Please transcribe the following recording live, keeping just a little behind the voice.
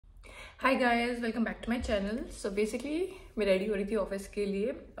Hi guys, welcome back to my channel. So basically मैं ready हो रही थी ऑफिस के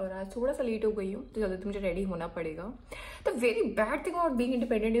लिए और आज थोड़ा सा लेट हो गई हूँ, तो जल्दी मुझे रेडी होना पड़ेगा। The very bad thing about being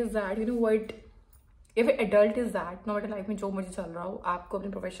independent is that you know what if adult is that no matter life में जो मुझे चल रहा हो, आपको अपनी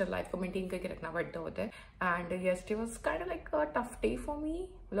प्रोफेशनल लाइफ को मेंटेन करके रखना पड़ता होता है। And yesterday was kind of like a tough day for me.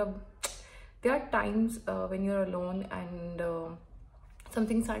 मतलब there are times when you are alone and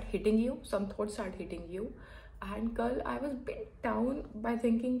something start hitting you, some thoughts start hitting you. And कल I was bit down by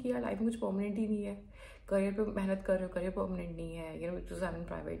thinking कि यार life में कुछ permanent ही नहीं है। Career पे मेहनत कर रहे हो, करियर परमानेंट नहीं है। You know because I am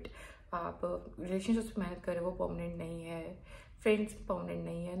private. आप रिलेशनशिप्स पे मेहनत कर रहे हो, वो परमानेंट नहीं है। फ्रेंड्स परमानेंट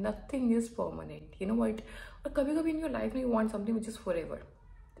नहीं है। Nothing is permanent, you know what. और कभी कभी इन योर लाइफ में you want something which is for ever.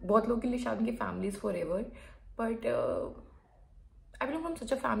 बहुत लोगों के लिए शायद उनकी family is for ever, but I belong from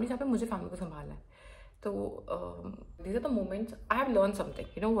such a family जहाँ पे मुझे फैमिली को संभालना है। तो these are the moments I have learned something,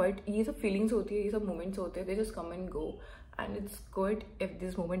 you know what, ये सब feelings होती है, ये सब moments होते हैं, they just come and go, and it's good if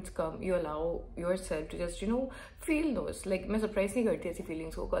these moments come, you allow yourself to just, you know, feel those. Like मैं surprise नहीं करती ऐसी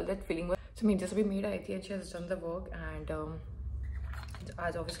feelings को, कल that feeling was, so मैं जैसे भी मेड आई थी, she has done the work, and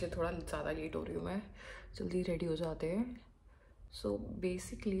आज obviously थोड़ा ज़्यादा लेट हो रही हूँ मैं, जल्दी रेडी हो जाते हैं। So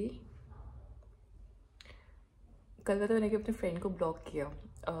basically कल तो मैंने अपने फ्रेंड को ब्लॉक किया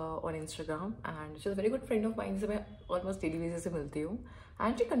on Instagram, and she is very good friend of mine से मैं ऑलमोस्ट डेली बेसिस से मिलती हूँ।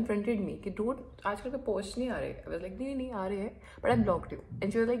 एंड शी कन्फ्रंटेड मी कि डोंट, आजकल पे पोस्ट नहीं आ रहे। आई वाज लाइक नहीं आ रहे हैं, but I blocked you.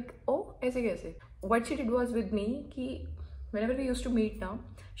 And she was like oh ऐसे कैसे। What she did was with me कि whenever we used to meet now,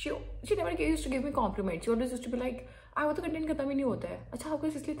 she never used to give me compliments. She always used to be like, आपका तो content खत्म ही नहीं होता है। अच्छा, आपको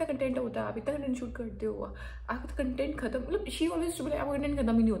इसलिए इतना कंटेंट होता है, आप इतना कंटेंट शूट करते हो, आपका तो कंटेंट खत्म, मतलब she always to be like आपका कंटेंट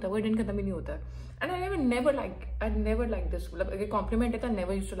खत्म ही नहीं होता, कंटेंट खत्म ही नहीं होता है। And I never like this, मतलब अगर कॉम्प्लीमेंट है तो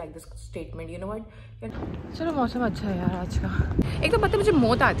never used to like this statement, you know what. चलो मौसम अच्छा है यार आज का। एक तो पता है मुझे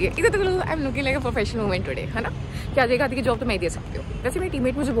मौत आती है, एक तो I am looking like a professional woman today, है ना। क्या देखा आती कि जॉब तो मैं दे सकती हूँ। वैसे मेरे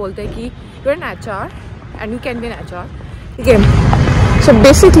टीममेट मुझे बोलते हैं कि you are an HR and you can be an HR, ठीक है। सो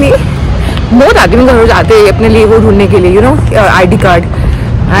बेसिकली बहुत आदमी घर जाते हैं अपने लिए वो ढूंढने के लिए, you know, ID card.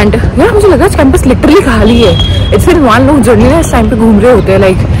 And यार मुझे लगा कैंपस लिटरली खाली है। इट्स फिर वन लोग जर्नी ना इस टाइम पे घूम रहे होते हैं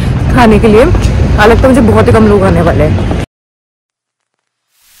लाइक खाने के लिए। हालांकि मुझे बहुत ही कम लोग आने वाले हैं।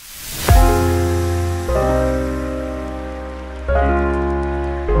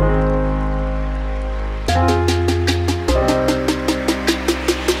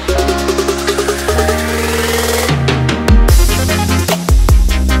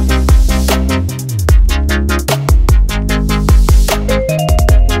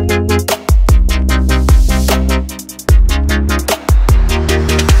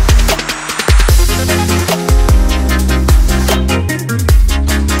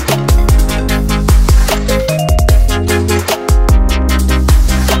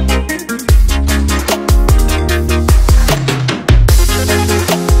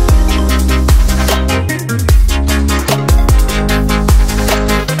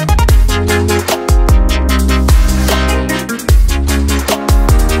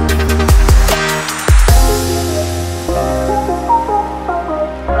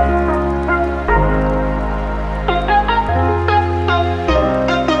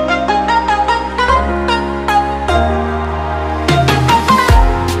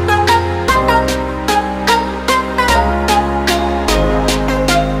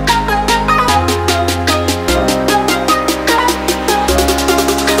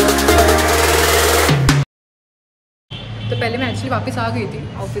 तो पहले मैं एक्चुअली वापस आ गई थी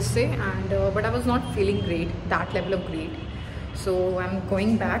ऑफिस से, and but I was not feeling great, that level of great. So I am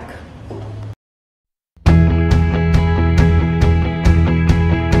going back.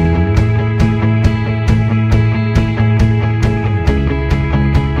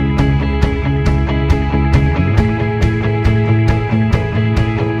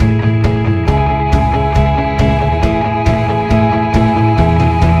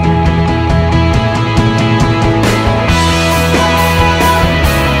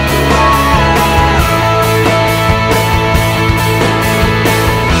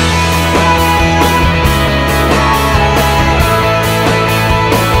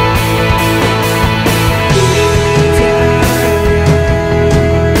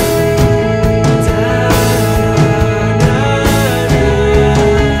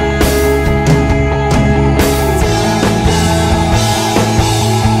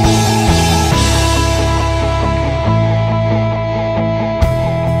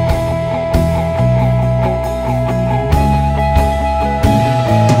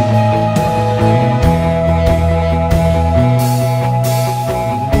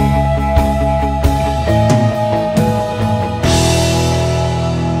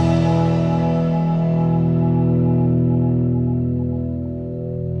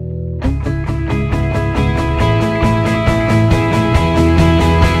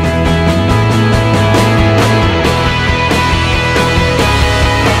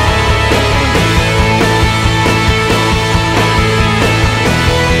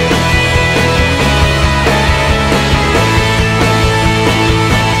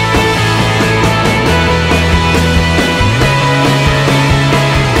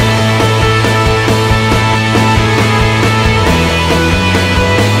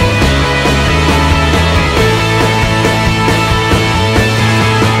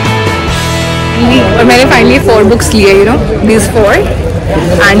 मैंने फाइनली 4 बुक्स लिए, यू नो दीज 4,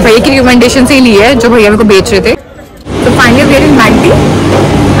 एंड भैया की रिकमेंडेशन से ही लिए है जो भैया मेरे को बेच रहे थे. तो finally we are in मैगडी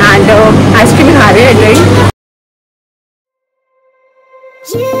and ice cream खा रहे हैं.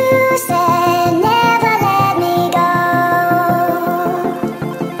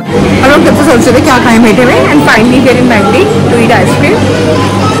 हम लोग कब से सोच रहे थे क्या खाएं मीठे में, and finally we are in मैगडी to eat ice cream.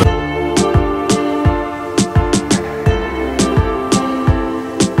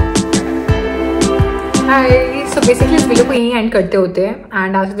 So basically इस वीडियो को यहीं एंड करते होते हैं.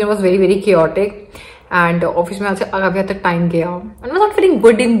 एंड आज दिन was very very chaotic and office में आज काफी हद तक टाइम गया. I am not feeling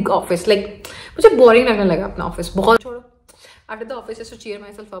good in office. Like मुझे बोरिंग लगने लगा अपना ऑफिस बहुत. छोड़ो, after the office to cheer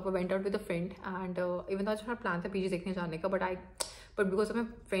my self up I went out with a friend and even though आज मेरा प्लान था पीजी देखने जाने का, but because of my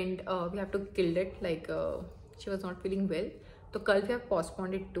friend we have to killed it. Like she was not feeling well. तो कल भी आप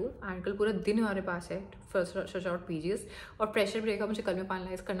पोस्टपोन्ड इट टू, एंड कल पूरा दिन हमारे पास है फर्स्ट सर्च आउट पीजीज. और प्रेशर भी रहेगा, मुझे कल में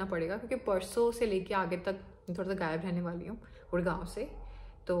फाइनलाइज करना पड़ेगा क्योंकि परसों से लेके आगे तक थोड़ा सा गायब रहने वाली हूँ गुड़गांव से.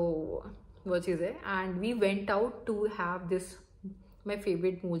 तो वो चीज़ है. And we went out to have this my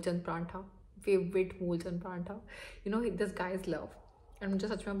favourite Moolchand paratha. You know this guys love. And मुझे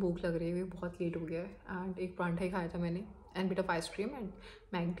सच में भूख लग रही है, बहुत लेट हो गया है. एंड एक परांठा ही खाया था मैंने and bit of ice cream and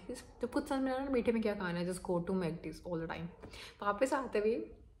मैगडीज. तो कुछ समझ में आ रहा है मीठे में क्या खाना है, just go to मैगडीज all the time. वापस आते हुए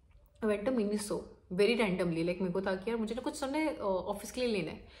went to Miniso very randomly. Like मेरे को था कि यार मुझे ना कुछ हमने ऑफिस के लिए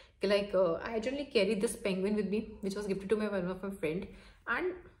लेना है कि like I generally carry this penguin with me which was gifted to my one of my friend.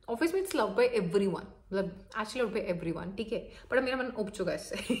 And office में it's love by every one, मतलब actually love by every one. ठीक है, बट मेरा मन उब चुका है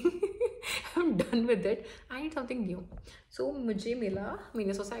इससे. I am done with it. I need something new. सो मुझे मिला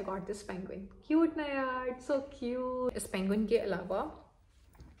मिनीसो से. I got this penguin. Cute ना यार, सो क्यूट. इस पेंगुइन के अलावा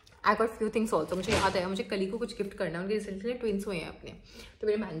I got few things also. मुझे याद आया मुझे कली को कुछ गिफ्ट करना है. उनके रिसेंटली ट्विंस हुए हैं अपने. तो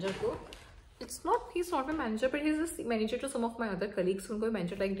मेरे मैनेजर को, he's not my manager but he's a manager to some of my other colleagues. उनको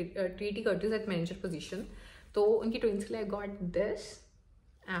मैनेजर लाइक ट्रीट ही करती है एट मैनेजर पोजीशन. तो उनकी ट्विंस के लिए I got this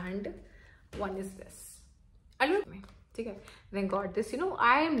and one is this. ठीक है, then got this. You know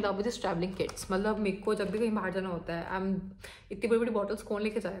I am love with this travelling kits. मतलब मेरे को जब भी कहीं बाहर जाना होता है, आई एम इतनी बड़ी बड़ी बॉटल्स कौन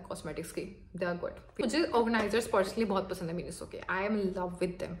लेके जाए कॉस्मेटिक्स की. They are good. मुझे ऑर्गेनाइजर्स पर्सनली बहुत पसंद है मिनीसो के. I am love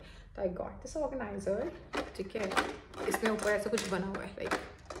with them. तो आई गॉट दिस ऑर्गेनाइजर. ठीक है, इसमें ऊपर ऐसा कुछ बना हुआ है, लाइक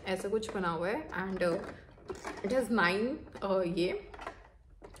ऐसा कुछ बना हुआ है. एंड इट हैज़ 9 ये.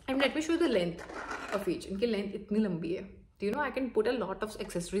 And let me show the length of each. इनकी लेंथ इतनी लंबी है. You know I can put a lot of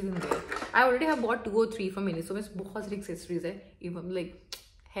accessories in their. I already have bought 2 or 3 from Miniso. में बहुत सारी एक्सेसरीज है, even like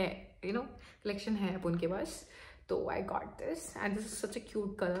है, यू नो कलेक्शन है अब उनके पास. तो I got this and this is such a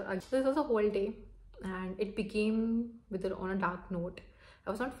cute colour. This was a whole day and it became with on a dark note.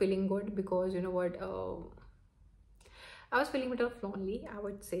 I was not feeling good because you know what I was feeling a bit of lonely, I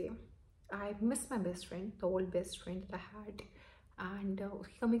would say. I miss my best friend, the old best friend that I had. And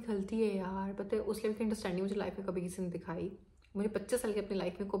उसकी कमी खलती है यार. पता है उस level की understanding मुझे life में कभी किसी ने दिखाई. मुझे 25 साल की अपनी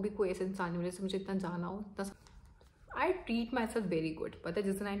लाइफ में कभी कोई ऐसे इंसान नहीं मिले जिससे मुझे इतना जाना हो. I treat my self very good. पता है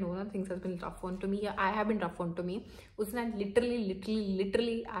जिस दिन आई नो ना things has been rough on to me या I have been rough on to me, उस दिन I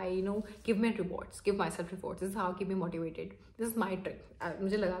literally I know give my rewards, give my self rewards. This is how keep me motivated. This is my trick.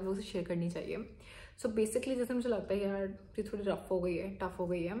 मुझे लगा कि उसे share करनी चाहिए. So basically जैसे मुझे लगता है यार ये थोड़ी रफ हो गई है, टफ हो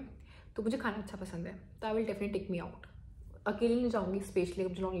गई है, तो मुझे खाना अच्छा पसंद है. तो I will definitely take me out. अकेले नहीं जाऊँगी, स्पेशली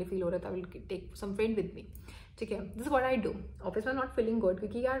मुझे लॉन्गली फील हो रहा है. तो I will take some friend with me. ठीक है, this what I do. Office में नॉट फीलिंग गुड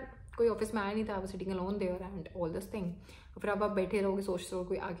क्योंकि यार कोई ऑफिस में आया नहीं था. I was sitting alone there and all this thing. फिर आप बैठे रहोगे, सोचते रहो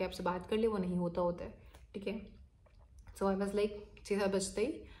कोई आके आपसे बात कर ले, वो नहीं होता है. ठीक है, सो आई वाज लाइक 6-7 बजते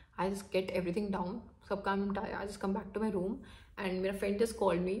ही I just get everything down, सब काम निपटाया. I just come back to my room and मेरा friend just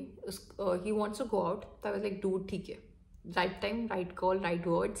called me. He wants to go out. तो आई वाज लाइक डूड ठीक है, right time, right call, right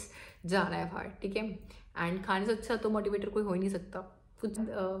words, जाना है बाहर. ठीक है, एंड खाने से अच्छा तो मोटिवेटर कोई हो ही नहीं सकता. कुछ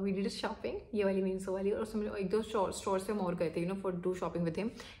वी डिड शॉपिंग, ये वाली मिनीसो वाली. और उसमें 1-2 स्टोर से हम और गए थे, you know for do shopping with him.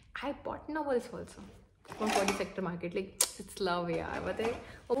 I bought novels also from 40 sector market. Like it's love यार. बताए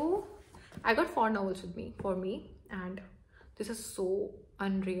ओ I got 4 novels with me for me and this is so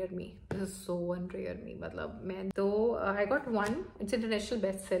unreal me. This is so unreal me. मतलब मैं तो I got one. It's international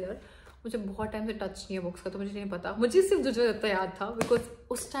best seller. मुझे बहुत time से touch नहीं है बुक्स का, तो मुझे नहीं पता. मुझे सिर्फ जुजो दत्ता याद था बिकॉज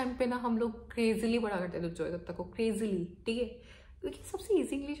उस टाइम पे ना हम लोग क्रेजीली पढ़ा करते थे जुजो दत्ता को, क्रेजीली. ठीक है, क्योंकि सबसे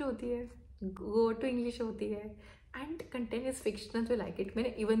ईजी इंग्लिश होती है, गो टू इंग्लिश होती है एंड कंटेंट इज फिक्शनल. तो लाइक इट. मैंने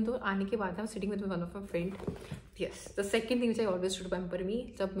इवन दो आने के बाद I am sitting with one of my friend. Yes, the second thing I always to pamper मी.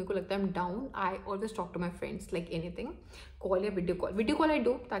 जब मेरे को लगता है I am down, I always talk to my friends like anything. Call या वीडियो कॉल आई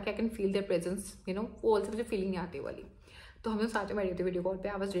डू ताकि I can feel there presence. You know वो also मुझे feeling नहीं आती वाली. तो हम लोग साथ में बैठे थे वीडियो कॉल पे.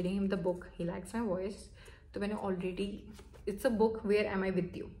 I was reading him the book, he likes my voice. तो मैंने already, it's a book where M I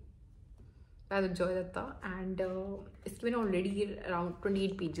with you. Joy Datta, and it's been already around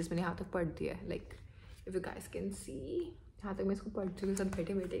 28 pages मैंने यहाँ तक पढ़ दिया है. Like if you guys can see, यहाँ तक मैं इसको पढ़ चुकी हूँ सब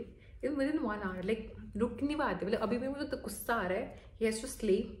बैठे बैठे. Even within 1 hour, like रुक नहीं पाते. मतलब अभी भी मुझे तो गुस्सा आ रहा है. He has to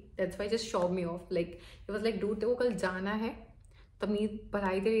sleep. That's why just show me off. Like it was like dude तेरे को कल जाना है. तमीज़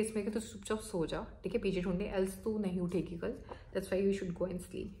पढ़ाई तेरे इसमें कि तू चुपचाप सो जा, ठीक है, पीछे ढूंढे, एल्स तू नहीं उठेगी कल. That's why you should go and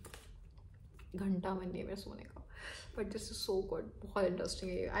sleep. घंटा मन नहीं है मेरे सोने का. But this is so good. बहुत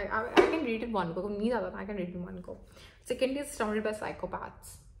इंटरेस्टिंग है. I can read it one go. नींद आता है, I can read it one go. Secondly, it's surrounded by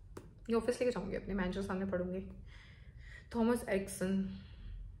psychopaths. ये ऑफिस लेके जाऊँगी अपने मैनेजर सामने पढ़ूंगी. थॉमस एरिक्सन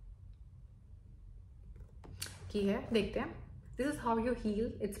की है, देखते हैं. This is how you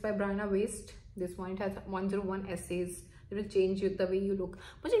heal. It's by Brianna Waste. This one it has 101 essays. It will change you the way you look.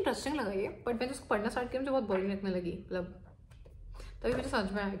 मुझे इंटरेस्टिंग लगा ये, बट मैंने उसको पढ़ना स्टार्ट किया मुझे बहुत बोरिंग लगने लगी. मतलब तभी मुझे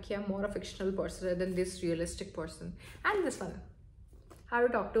समझ में आया कि I am more a fictional person then this realistic person. And this one, how to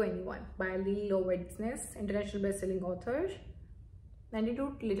talk to anyone, bye Lee लोवेट्सनेस, international best selling author.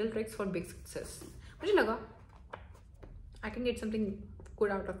 92 little tricks for big success. मुझे लगा I can get something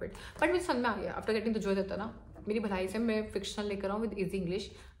good out of it, but मुझे समझ में आ गया after getting the Joy Dutta ना. मेरी भलाई से मैं फिक्शनल लेकर आऊँ विद इजी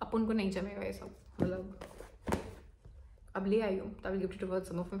इंग्लिश. अपन को नहीं जमेगा ये सब. मतलब अब ले आई हूँ, तभी gift towards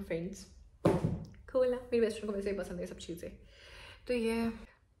some of my friends. खोला, मेरी बेस्ट फ्रेंड को वैसे ही पसंद है सब चीज़ें. तो ये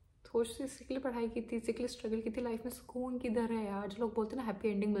सोच सी इसी के लिए पढ़ाई की थी, इसी के लिए स्ट्रगल की थी. लाइफ में सुकून किधर है यार? जो लोग बोलते हैं ना हैप्पी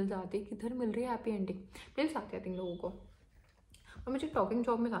एंडिंग मिल जाती है, किधर मिल रही है हैप्पी एंडिंग? मिल जाती है इन लोगों को. और मुझे टॉकिंग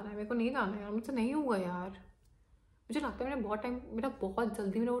जॉब में जाना है, मेरे को नहीं जाना है यार, मुझसे नहीं होगा यार. मुझे लगता है मेरा बहुत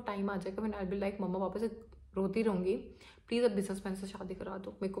जल्दी मेरा वो टाइम आ जाएगा. मैंने आई विल लाइक मम्मा पापा से रोती रहूँगी, प्लीज़ अब बिजनेसमैन से शादी करा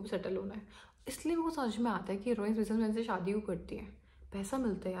दो, मेरे को भी सेटल होना है. इसलिए मेरे को समझ में आता है कि हीरोइंस बिजनेसमैन से शादी क्यों करती है. पैसा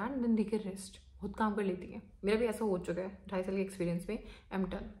मिलता है यार, दिन के रेस्ट बहुत काम कर लेती है. मेरा भी ऐसा हो चुका है 2.5 साल के एक्सपीरियंस में.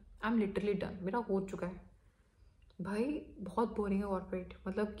 I am literally done. मेरा हो चुका है भाई. बहुत बोरिंग है कॉर्पोरेट.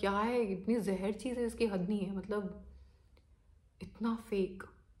 मतलब क्या है, इतनी जहर चीज़ है, इसकी हद नहीं है. मतलब इतना फेक,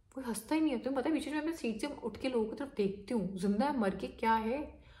 कोई हंसता ही नहीं है. तुम्हें पता है बीच में मैं सीट से उठ के लोगों की तरफ देखती हूँ, जिंदा है मर के क्या है.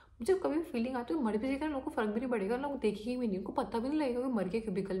 मुझे कभी फीलिंग आती है मर भी जाएगा, लोगों को फर्क भी नहीं पड़ेगा, लोग देखेंगे भी नहीं, उनको पता भी नहीं लगेगा कि मर के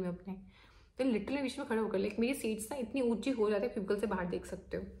क्यूबिकल में अपने. तो लिटरली बीच में खड़े होकर, लाइक मेरी सीट्स ना इतनी ऊंची हो जाती है क्यूबिकल से बाहर देख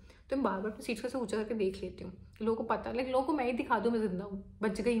सकते हो. तो मैं बार बार अपनी सीट्स को ऊंचा करके देख लेती हूँ, लोगों को पता है, लाइक लोगों को मैं ही दिखा दूँ मैं जिंदा हूँ,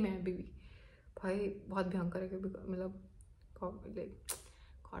 बच गई मैं अभी भी. भाई बहुत भयंकर है क्यूबिकल. मतलब लाइक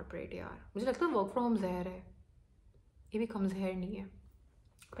कॉर्पोरेट यार, मुझे लगता है वर्क फ्रॉम होम जहर है. ये भी कम जहर नहीं है,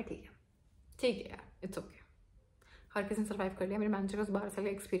 बट ठीक है यार, इट्स ओके. हर किसी ने सर्वाइव कर लिया. मेरे मैनेजर का 12 साल का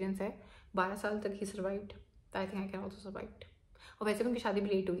एक्सपीरियंस है, 12 साल तक ही survived. I think I can also survived. और वैसे भी उनकी शादी भी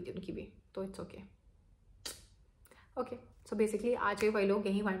लेट हुई थी उनकी भी, तो it's okay. Okay, so basically आज के वही लोग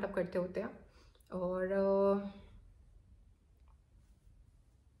यहीं वाइंड अप करते होते हैं. और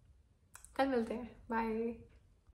कल मिलते हैं. बाय.